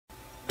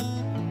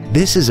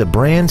This is a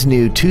brand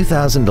new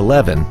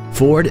 2011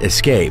 Ford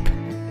Escape.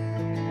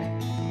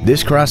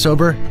 This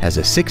crossover has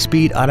a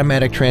 6-speed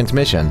automatic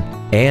transmission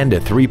and a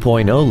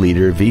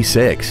 3.0-liter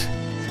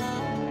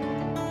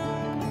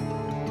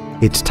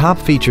V6. Its top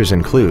features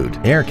include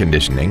air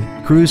conditioning,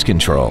 cruise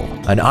control,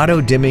 an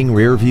auto-dimming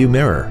rear-view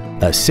mirror,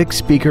 a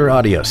 6-speaker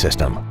audio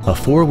system, a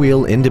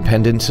 4-wheel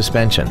independent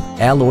suspension,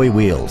 alloy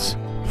wheels,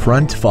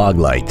 front fog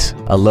lights,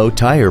 a low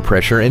tire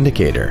pressure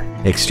indicator,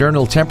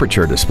 external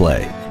temperature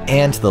display,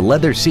 and the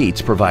leather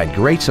seats provide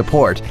great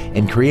support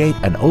and create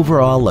an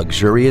overall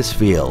luxurious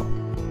feel.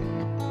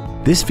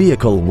 This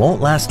vehicle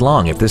won't last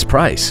long at this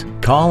price.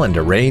 Call and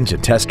arrange a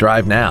test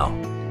drive now.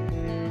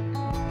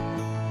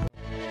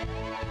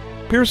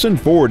 Pearson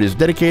Ford is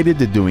dedicated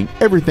to doing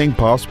everything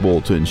possible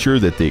to ensure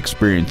that the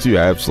experience you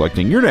have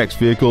selecting your next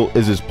vehicle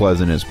is as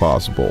pleasant as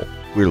possible.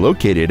 We're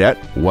located at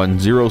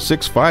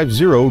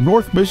 10650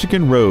 North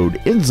Michigan Road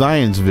in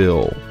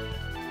Zionsville.